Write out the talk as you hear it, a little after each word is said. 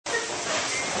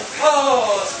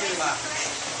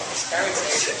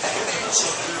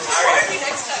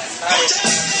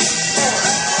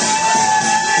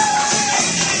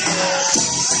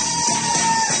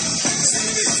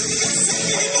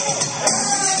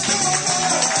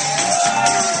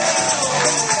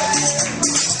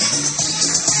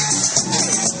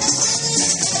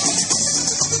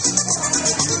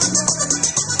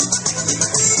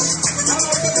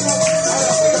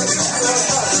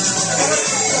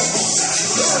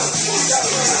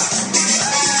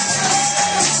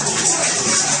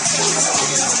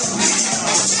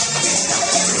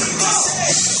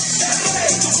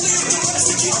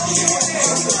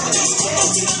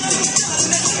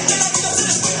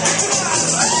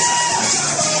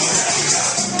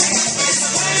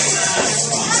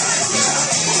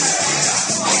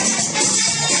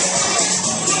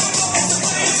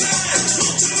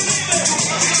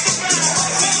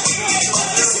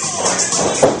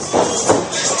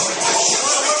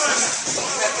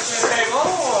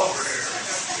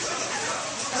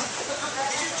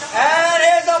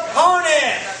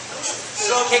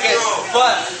Kick his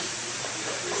butt.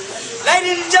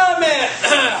 Ladies and gentlemen,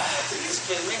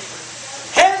 excuse me,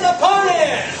 his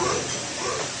opponent.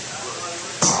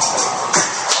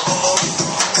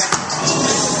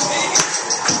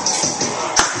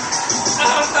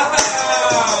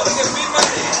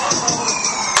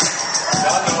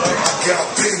 Got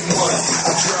big money, I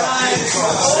drive big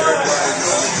cars, everybody know me.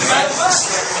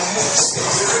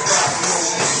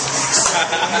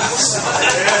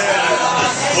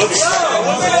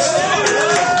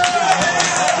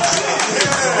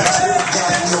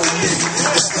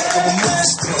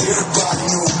 Everybody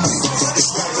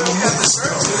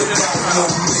know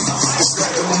me.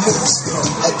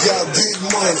 I got big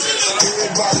money,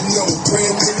 everybody know.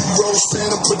 Brand new roll,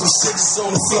 stand up, put the shits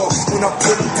on the floor. When I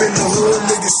put up in the hood,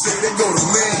 niggas say they go to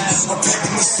man. I'm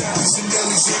packing the salads and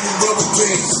nellies in the rubber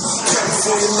bands.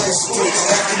 California lace split,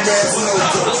 aftermath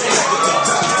logo. Back with the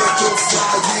dot, they go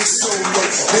 5 years solo.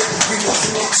 Every week I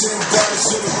fill up 10 bottles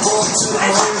to the bar, to the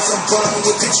hoes. I'm buying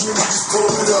what they drink, just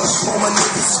pour it up. All my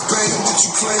niggas is banging what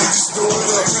you claim, just throw it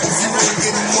up. If you ain't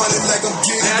getting money like I'm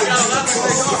getting, then you can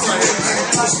come. If you ain't getting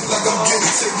pussy like I'm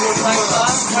getting, take one of mine.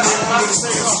 You know what it is,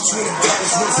 $20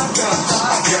 worth of dimes. I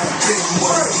got big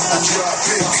money, I drive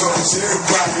big cars.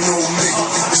 Everybody know me.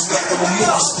 It's like I'm a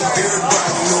movie star.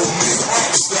 Everybody know me.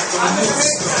 It's like I'm a movie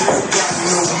star. Everybody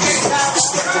know me. It's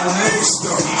like I'm a movie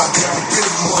star. I got big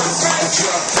money, I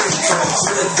drive big cars.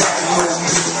 Everybody know me.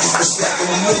 It's like I'm a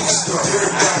movie star.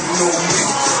 Everybody know me.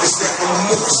 It's like I'm a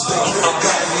movie star.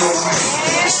 Everybody know me. It's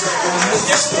like I'm a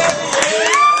movie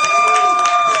star.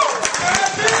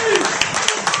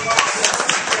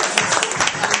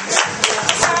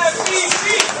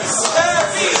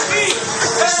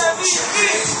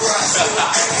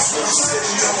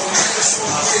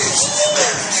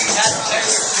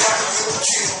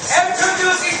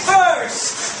 Introducing first.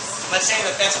 Let's say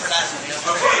the best for last.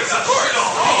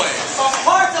 Always. From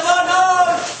parts of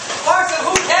unknown, parts of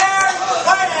who cares,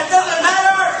 right? It doesn't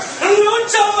matter.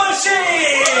 Lucha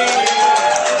machine.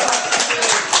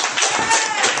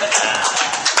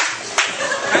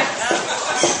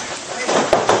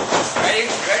 Ready? I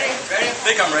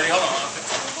think I'm ready. Hold on.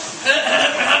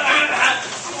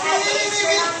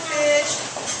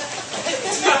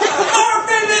 More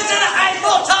babies in the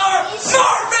Eiffel Tower!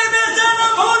 More babies in the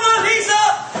Mona Lisa!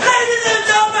 Ladies and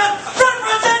gentlemen,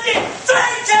 representing 3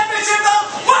 championship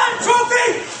belts, 1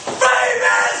 trophy,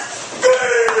 famous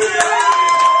Beast!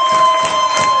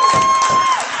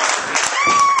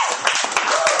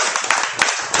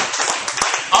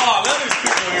 Oh, I love these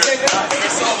people here. They're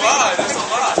so loud.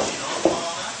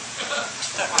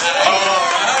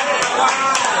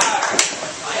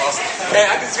 Hey,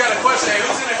 I just got a question. Hey,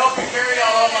 who's going to help you carry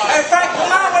all of my... Hey, Frank,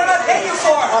 come on. What am I paying you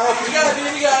for? You got it.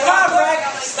 Come on, Frank.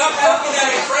 Stop talking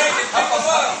at me, Frank, and pick them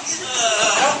up.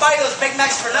 Don't buy those Big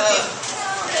Macs for nothing.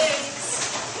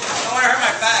 Don't want to hurt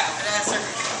my back.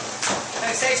 Can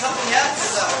I say something yet?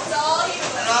 It's all you.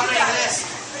 I know I'm going to do this.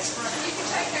 You can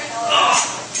take care of it.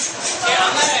 Yeah,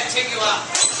 I'm going to take you out.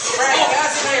 Frank,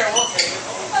 guys in here. We'll take you.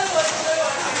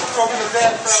 Throw me the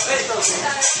bed for a bit.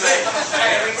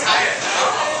 Hey, retired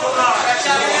now. Hold on.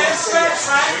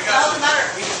 Stretch, right? Doesn't matter.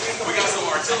 We got some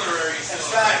artillery. That's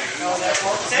right.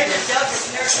 Take your judges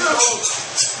in there.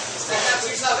 Stand up to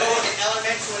yourself. Go look at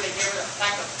elementary when they give it a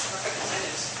pack of perfect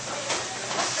attendance.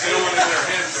 They don't want to get their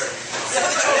hands dirty.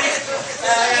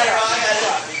 I got it.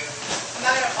 I'm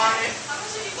not going to find it.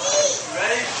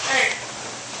 Ready? Hey.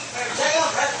 Check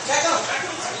them.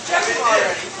 Check them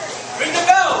already. Ring the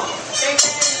bell.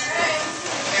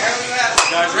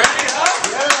 Guys ready? Huh?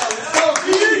 Yeah, let's go,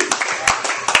 Pete!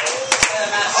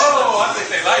 Oh, I think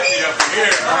they like might be up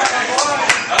here.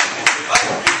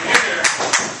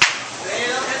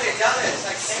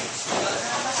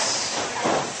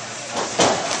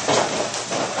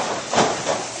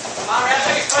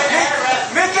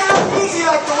 Make it look easy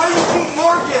like the way you beat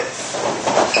Morgan.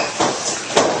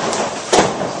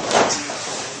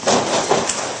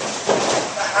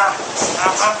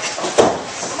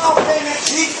 Come on, baby,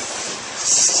 Pete.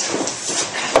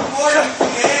 Morgan,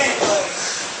 yeah.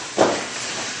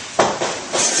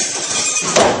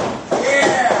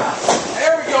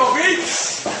 There we go, Pete.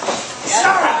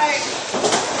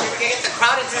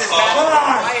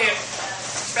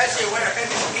 Especially when a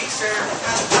famous pizza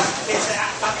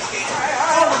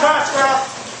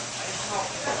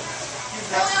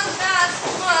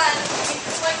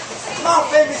Come on,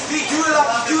 famous Pete, do it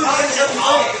like you do it. It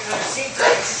seems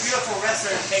like a beautiful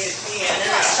wrestler and famous Pete, and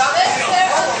then a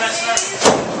horrible wrestler.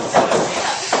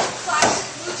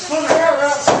 Pull the hair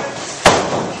up.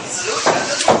 Lucha.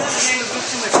 This one doesn't name of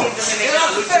Lucha Machine, doesn't make Get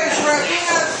out the face, right?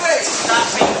 Get out the face. Stop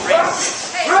making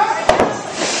rings.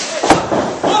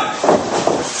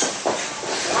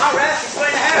 Come on, Ref,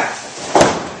 explain the hair.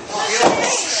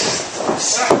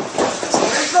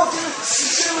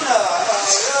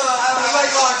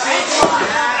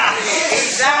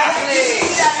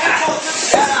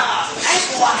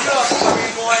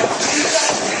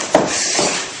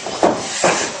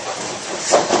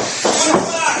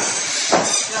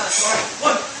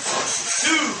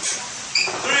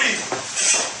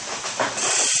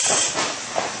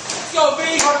 Go, B.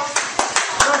 Come on,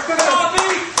 B.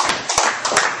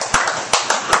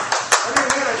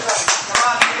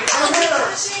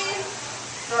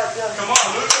 Come on,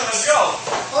 Lucha, let's go.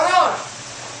 Hold on.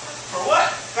 For what?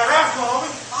 Carrasco,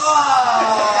 homie.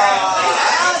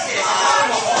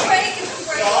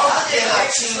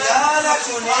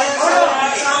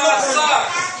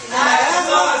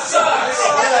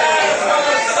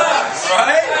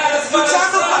 Right?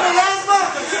 Luchando con el asma.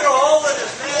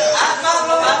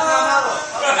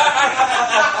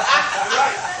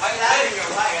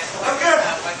 I'm good.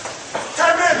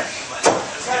 10 minutes.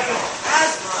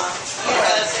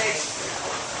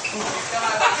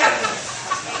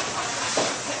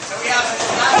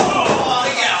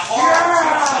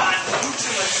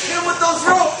 Hit him with those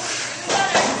ropes.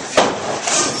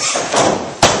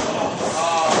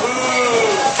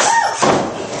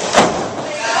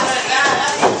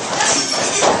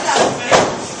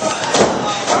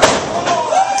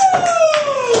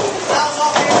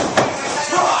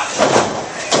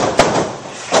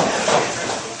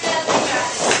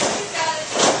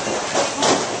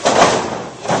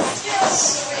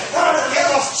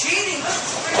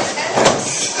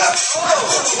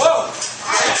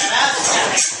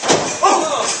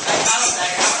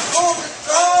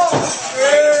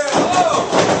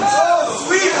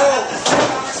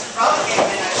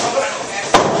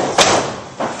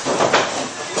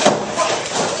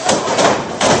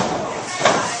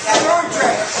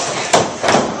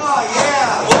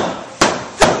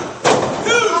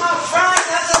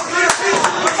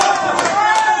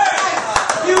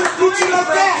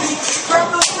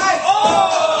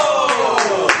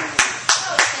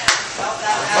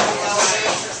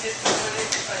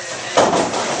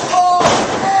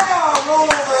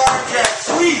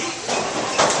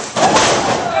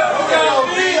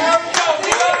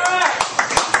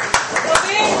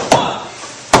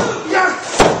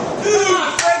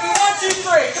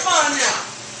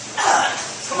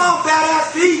 Come on,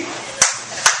 badass Pete.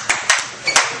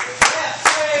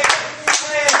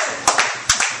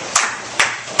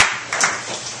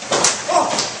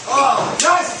 Oh,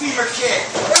 nice fever kick.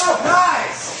 Oh,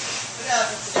 nice.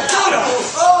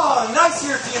 Oh, nice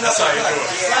European. That's how you do it.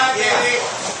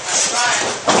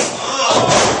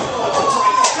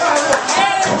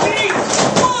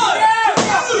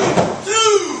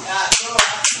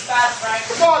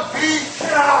 Come on, Pete.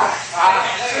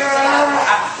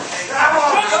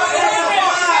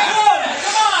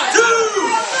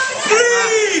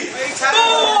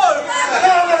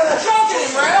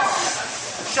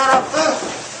 Shut up, Phil.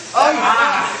 Oh,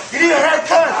 you need a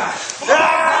haircut.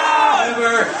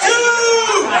 Number 2, 3.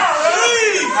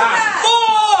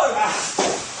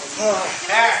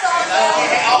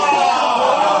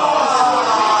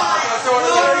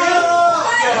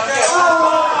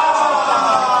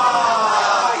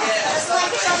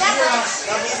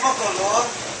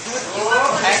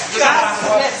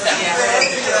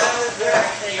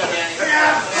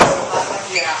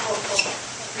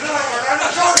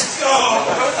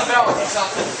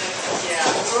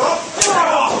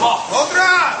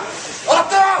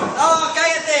 No,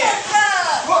 cállate.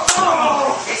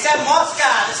 Esa es mosca,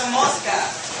 esa es mosca.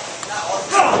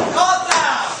 La otra.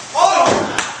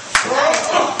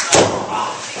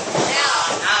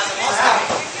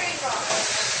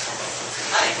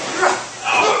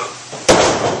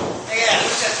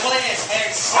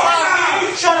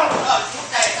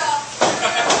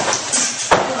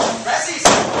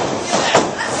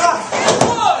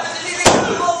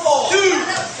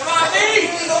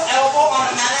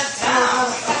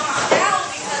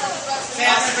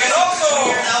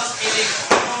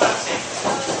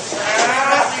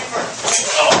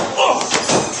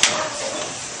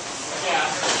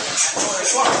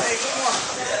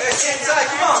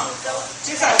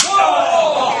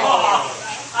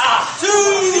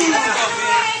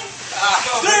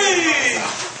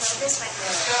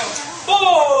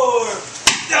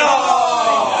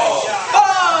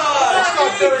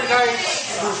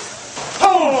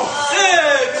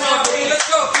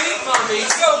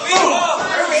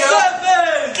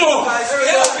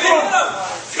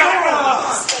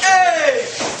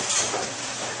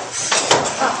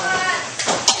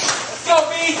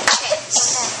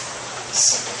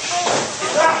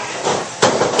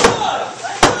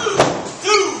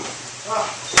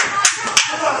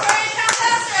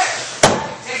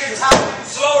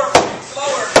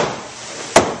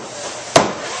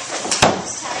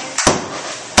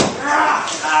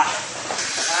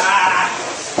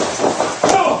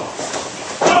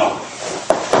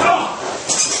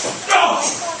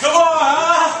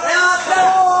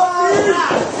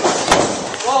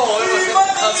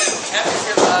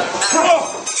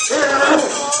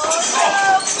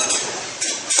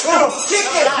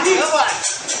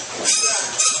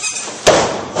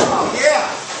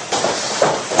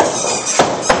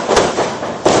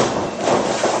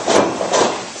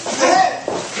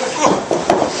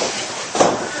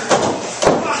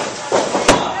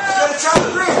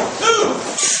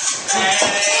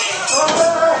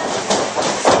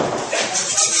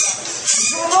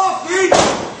 Come on,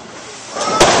 Pete!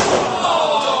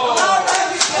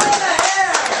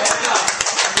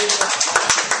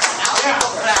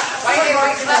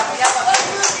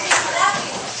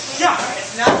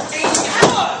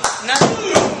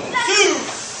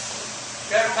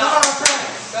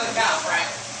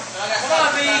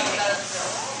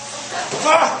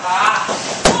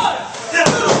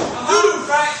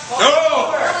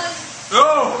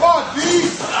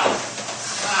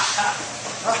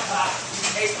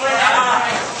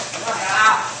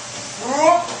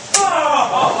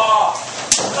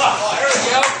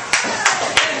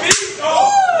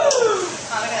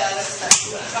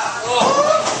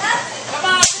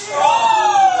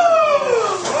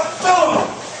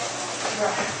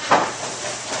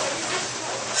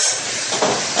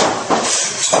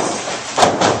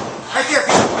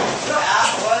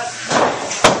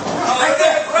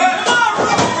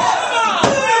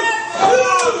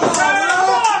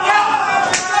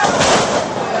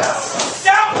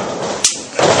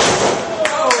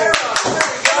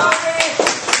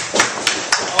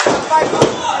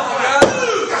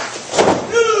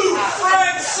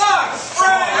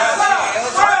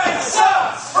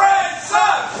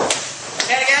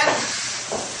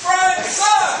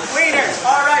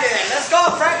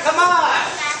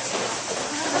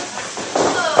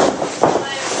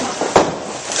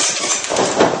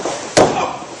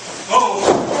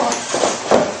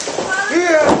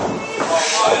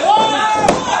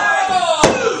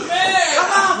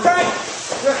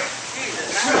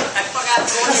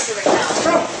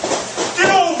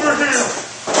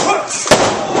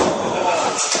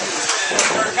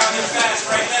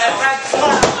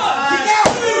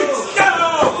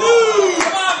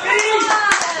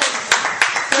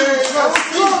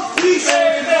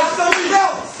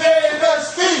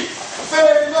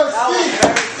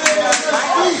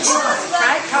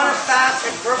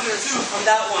 From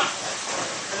that one.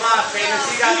 Come on, famous.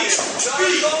 You got this.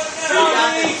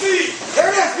 There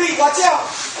it is, Pete. Watch out.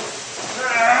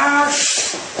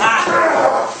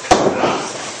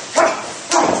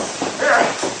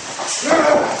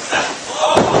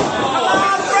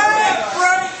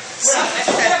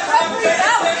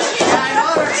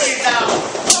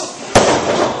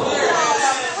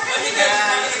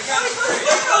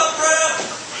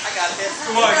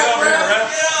 Come on, get over here, Red.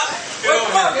 Get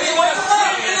over here.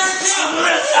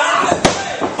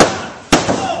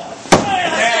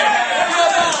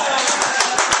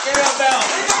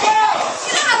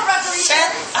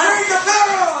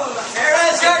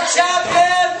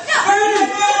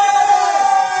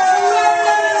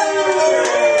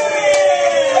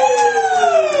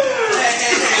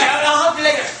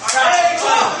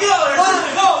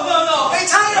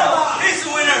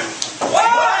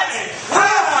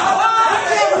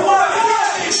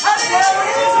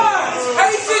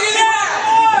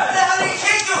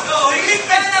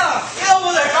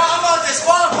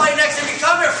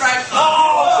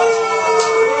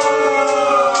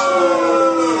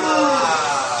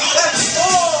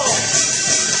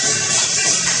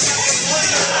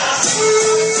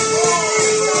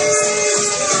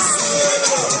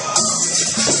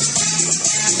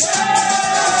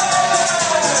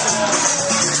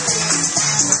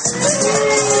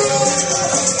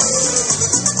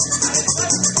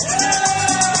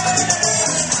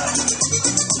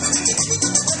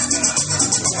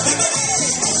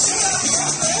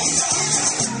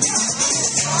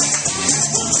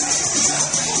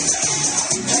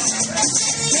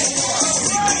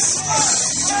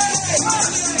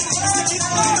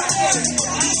 Hey!